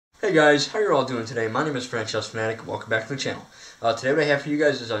Hey guys, how you all doing today? My name is Franchise Fanatic and welcome back to the channel. Today what I have for you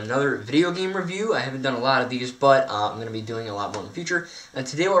guys is another video game review. I haven't done a lot of these, but I'm going to be doing a lot more in the future. And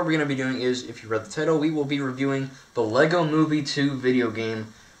today what we're going to be doing is, if you read the title, we will be reviewing the LEGO Movie 2 video game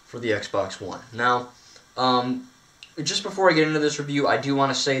for the Xbox One. Now, just before I get into this review, I do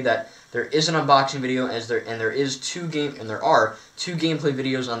want to say that there is an unboxing video, and there are two gameplay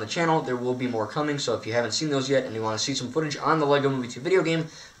videos on the channel. There will be more coming, so if you haven't seen those yet and you want to see some footage on the LEGO Movie 2 video game,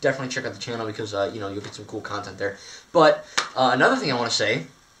 definitely check out the channel because you'll get some cool content there. But another thing I want to say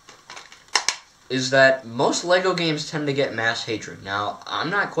is that most LEGO games tend to get mass hatred. Now, I'm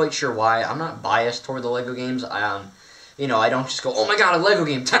not quite sure why. I'm not biased toward the LEGO games. I don't just go, oh my god, a LEGO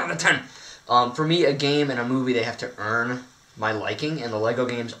game, 10 out of 10. For me, a game and a movie, they have to earn my liking, and the LEGO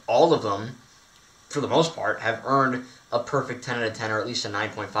games, all of them, for the most part, have earned a perfect 10 out of 10, or at least a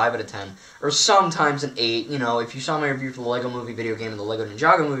 9.5 out of 10, or sometimes an 8. If you saw my review for the LEGO Movie video game and the LEGO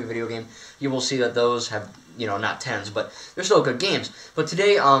Ninjago Movie video game, you will see that those have, not 10s, but they're still good games. But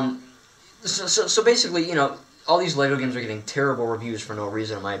today, so basically, all these LEGO games are getting terrible reviews for no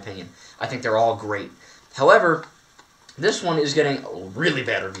reason, in my opinion. I think they're all great. However, this one is getting really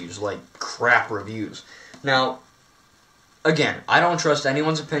bad reviews, like crap reviews. Now, again, I don't trust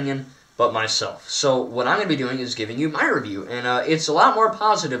anyone's opinion but myself. So what I'm going to be doing is giving you my review, and it's a lot more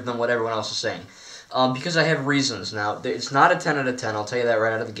positive than what everyone else is saying, because I have reasons. Now, it's not a 10 out of 10, I'll tell you that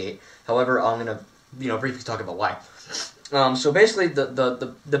right out of the gate. However, I'm going to briefly talk about why. So basically,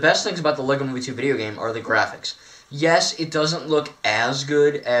 the best things about the LEGO Movie 2 video game are the graphics. Yes, it doesn't look as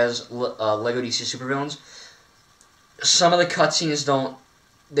good as LEGO DC Supervillains. Some of the cutscenes don't.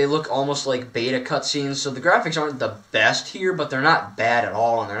 They look almost like beta cutscenes, so the graphics aren't the best here, but they're not bad at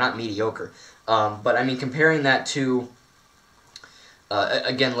all, and they're not mediocre. But, I mean, comparing that to,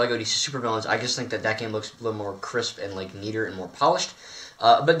 again, LEGO DC Supervillains, I just think that game looks a little more crisp and, neater and more polished.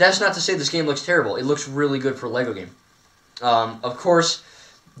 But that's not to say this game looks terrible. It looks really good for a LEGO game. Of course,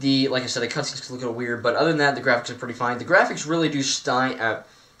 like I said, the cutscenes can look a little weird, but other than that, the graphics are pretty fine. The graphics really do stun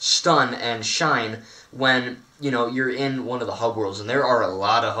and shine when you're in one of the hub worlds, and there are a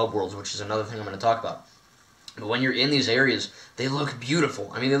lot of hub worlds, which is another thing I'm going to talk about. But when you're in these areas, they look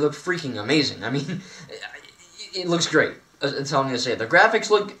beautiful. I mean, they look freaking amazing. I mean, it looks great. That's all I'm going to say. The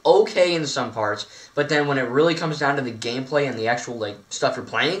graphics look okay in some parts, but then when it really comes down to the gameplay and the actual stuff you're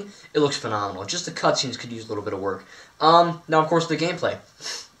playing, it looks phenomenal. Just the cutscenes could use a little bit of work. Now, of course, the gameplay.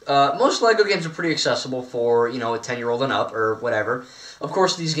 Most LEGO games are pretty accessible for, a 10-year-old and up, or whatever. Of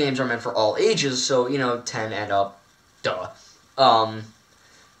course, these games are meant for all ages, so, 10 and up, duh.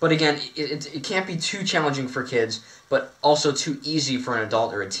 But again, it can't be too challenging for kids, but also too easy for an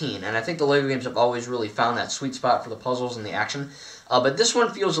adult or a teen. And I think the LEGO games have always really found that sweet spot for the puzzles and the action. But this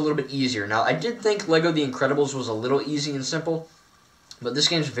one feels a little bit easier. Now, I did think LEGO The Incredibles was a little easy and simple, but this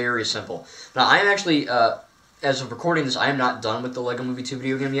game's very simple. Now, I am actually, as of recording this, I am not done with the LEGO Movie 2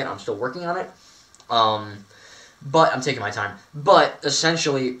 video game yet. I'm still working on it. But I'm taking my time. But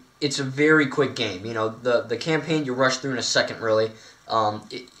essentially, it's a very quick game. The campaign you rush through in a second, really.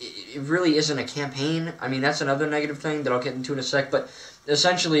 It really isn't a campaign. I mean, that's another negative thing that I'll get into in a sec. But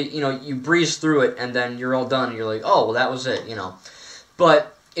essentially, you breeze through it, and then you're all done, and you're like, oh, well, that was it,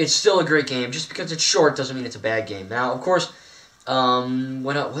 But it's still a great game. Just because it's short doesn't mean it's a bad game. Now, of course,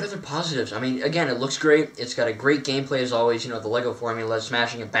 what other positives? I mean, again, it looks great. It's got a great gameplay as always. The LEGO formula,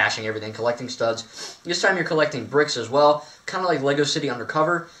 smashing and bashing everything, collecting studs. This time you're collecting bricks as well, kind of like LEGO City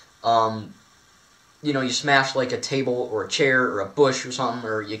Undercover. You smash a table or a chair or a bush or something,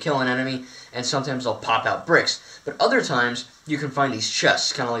 or you kill an enemy, and sometimes they'll pop out bricks. But other times, you can find these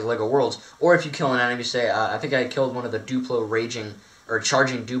chests, kind of like LEGO Worlds. Or if you kill an enemy, say, I think I killed one of the Duplo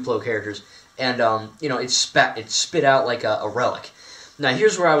charging Duplo characters, and, it spit out like a relic. Now,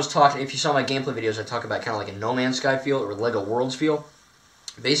 here's where I was talking. If you saw my gameplay videos, I talk about kind of like a No Man's Sky feel or LEGO Worlds feel.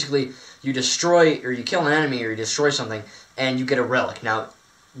 Basically, you destroy, or you kill an enemy, or you destroy something, and you get a relic. Now,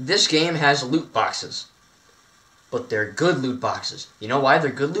 this game has loot boxes, but they're good loot boxes. You know why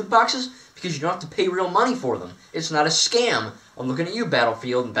they're good loot boxes? Because you don't have to pay real money for them. It's not a scam. I'm looking at you,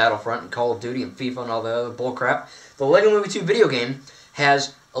 Battlefield and Battlefront and Call of Duty and FIFA and all the other bullcrap. The LEGO Movie 2 video game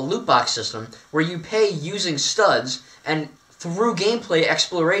has a loot box system where you pay using studs and through gameplay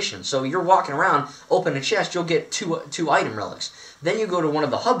exploration. So you're walking around, open a chest, you'll get two item relics. Then you go to one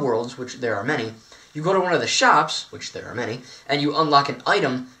of the hub worlds, which there are many. You go to one of the shops, which there are many, and you unlock an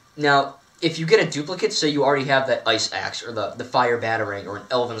item. Now, if you get a duplicate, say you already have that ice axe or the fire batarang or an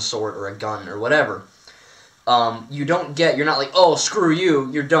elven sword or a gun or whatever, you're not like, oh, screw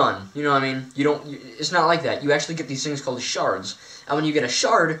you, you're done. You know what I mean? It's not like that. You actually get these things called shards. And when you get a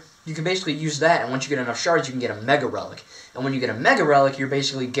shard, you can basically use that, and once you get enough shards, you can get a Mega Relic. And when you get a Mega Relic, you're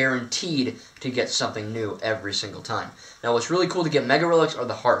basically guaranteed to get something new every single time. Now, what's really cool to get Mega Relics are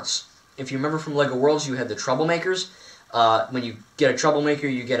the hearts. If you remember from LEGO Worlds, you had the Troublemakers. When you get a Troublemaker,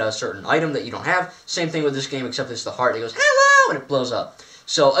 you get a certain item that you don't have. Same thing with this game, except it's the heart. It goes, hello, and it blows up.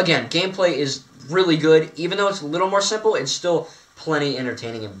 So, again, gameplay is really good. Even though it's a little more simple, it's still plenty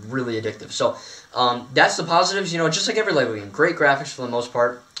entertaining and really addictive. So, that's the positives. You know, just like every LEGO game. Great graphics for the most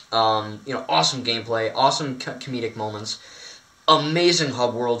part. You know, awesome gameplay, awesome comedic moments, amazing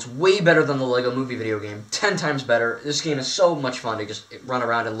hub worlds, way better than the LEGO Movie video game, 10 times better. This game is so much fun to just run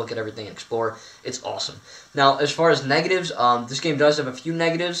around and look at everything and explore. It's awesome. Now, as far as negatives, this game does have a few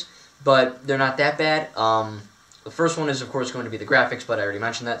negatives, but they're not that bad. The first one is, of course, going to be the graphics, but I already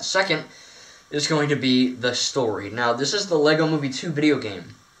mentioned that. The second is going to be the story. Now, this is the LEGO Movie 2 video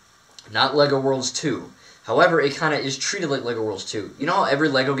game, not LEGO Worlds 2. However, it kind of is treated like LEGO Worlds 2. You know how every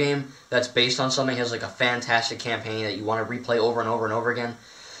LEGO game that's based on something has like a fantastic campaign that you want to replay over and over and over again?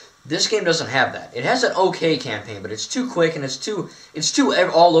 This game doesn't have that. It has an okay campaign, but it's too quick and it's too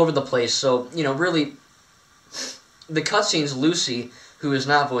all over the place. So, you know, really, the cutscenes, Lucy, who is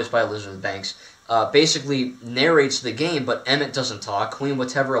not voiced by Elizabeth Banks, basically narrates the game, but Emmett doesn't talk. Queen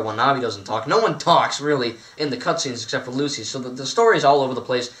Watevra Wanabe doesn't talk. No one talks, really, in the cutscenes except for Lucy. So the story is all over the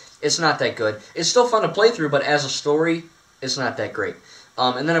place. It's not that good. It's still fun to play through, but as a story, it's not that great.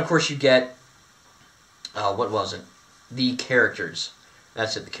 And then, of course, you get, what was it? The characters.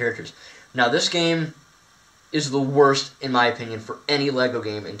 That's it, the characters. Now, this game is the worst, in my opinion, for any LEGO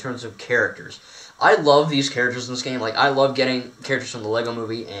game in terms of characters. I love these characters in this game. Like, I love getting characters from the LEGO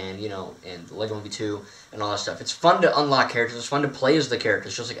Movie and, you know, and the LEGO Movie 2 and all that stuff. It's fun to unlock characters. It's fun to play as the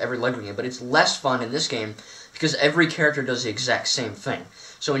characters, just like every LEGO game. But it's less fun in this game because every character does the exact same thing.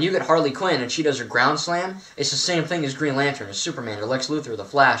 So when you get Harley Quinn and she does her ground slam, it's the same thing as Green Lantern or Superman or Lex Luthor or The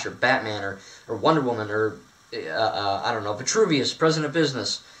Flash or Batman or Wonder Woman or, I don't know, Vitruvius, President of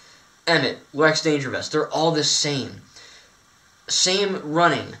Business, Emmett, Lex Dangervest. They're all the same. Same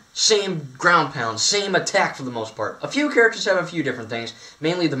running, same ground pound, same attack for the most part. A few characters have a few different things,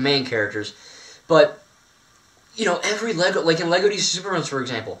 mainly the main characters. But, you know, every LEGO, like in LEGO DC Superheroes, for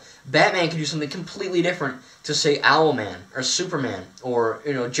example, Batman can do something completely different to, say, Owlman, or Superman, or,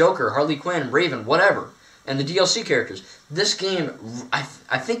 you know, Joker, Harley Quinn, Raven, whatever. And the DLC characters. This game, I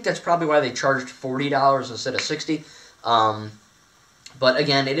think that's probably why they charged $40 instead of $60. But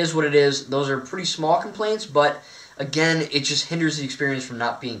again, it is what it is. Those are pretty small complaints, but again, it just hinders the experience from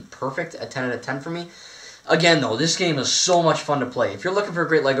not being perfect. A 10 out of 10 for me. Again, though, this game is so much fun to play. If you're looking for a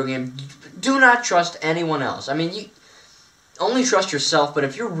great LEGO game, do not trust anyone else. I mean, you only trust yourself, but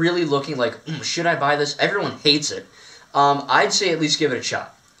if you're really looking like, should I buy this? Everyone hates it. I'd say at least give it a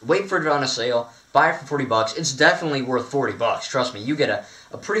shot. Wait for it on a sale. Buy it for $40. It's definitely worth $40. Trust me. You get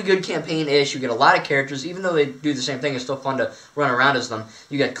a pretty good campaign-ish. You get a lot of characters. Even though they do the same thing, it's still fun to run around as them.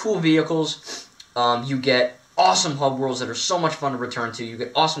 You get cool vehicles. You get awesome hub worlds that are so much fun to return to. You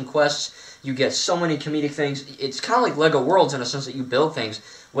get awesome quests. You get so many comedic things. It's kind of like LEGO Worlds in a sense that you build things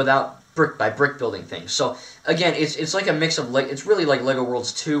without brick by brick building things. So again, it's like a mix of it's really like LEGO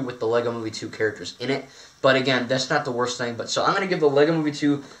Worlds 2 with the LEGO Movie 2 characters in it. But again, that's not the worst thing. But so I'm gonna give the LEGO Movie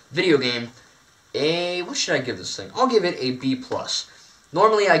 2 video game what should I give this thing? I'll give it a B+.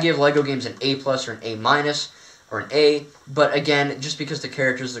 Normally I give LEGO games an A+ or an A- or an A, but again, just because the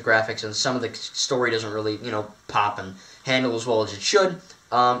characters, the graphics, and some of the story doesn't really, you know, pop and handle as well as it should.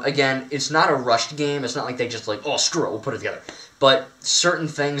 Again, it's not a rushed game. It's not like they just like, oh, screw it, we'll put it together. But certain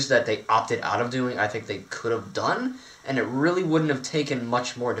things that they opted out of doing, I think they could have done, and it really wouldn't have taken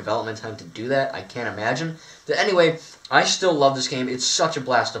much more development time to do that. I can't imagine. But anyway, I still love this game. It's such a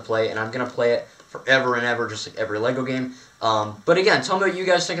blast to play, and I'm going to play it forever and ever, just like every LEGO game. But again, tell me what you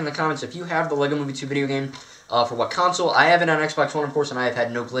guys think in the comments. If you have the LEGO Movie 2 video game, for what console. I have it on Xbox One, of course, and I have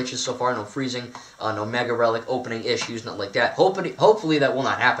had no glitches so far, no freezing, no Mega Relic opening issues, nothing like that. Hopefully that will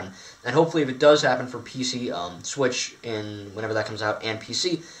not happen. And hopefully if it does happen for PC, Switch, whenever that comes out, and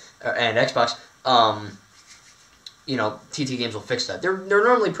PC, and Xbox, you know, TT Games will fix that. They're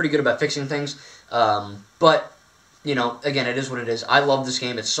normally pretty good about fixing things, but you know, again, it is what it is. I love this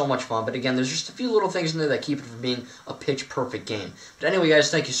game. It's so much fun. But again, there's just a few little things in there that keep it from being a pitch-perfect game. But anyway, guys,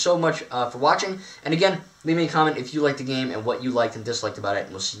 thank you so much for watching. And again, leave me a comment if you liked the game and what you liked and disliked about it.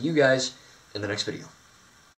 And we'll see you guys in the next video.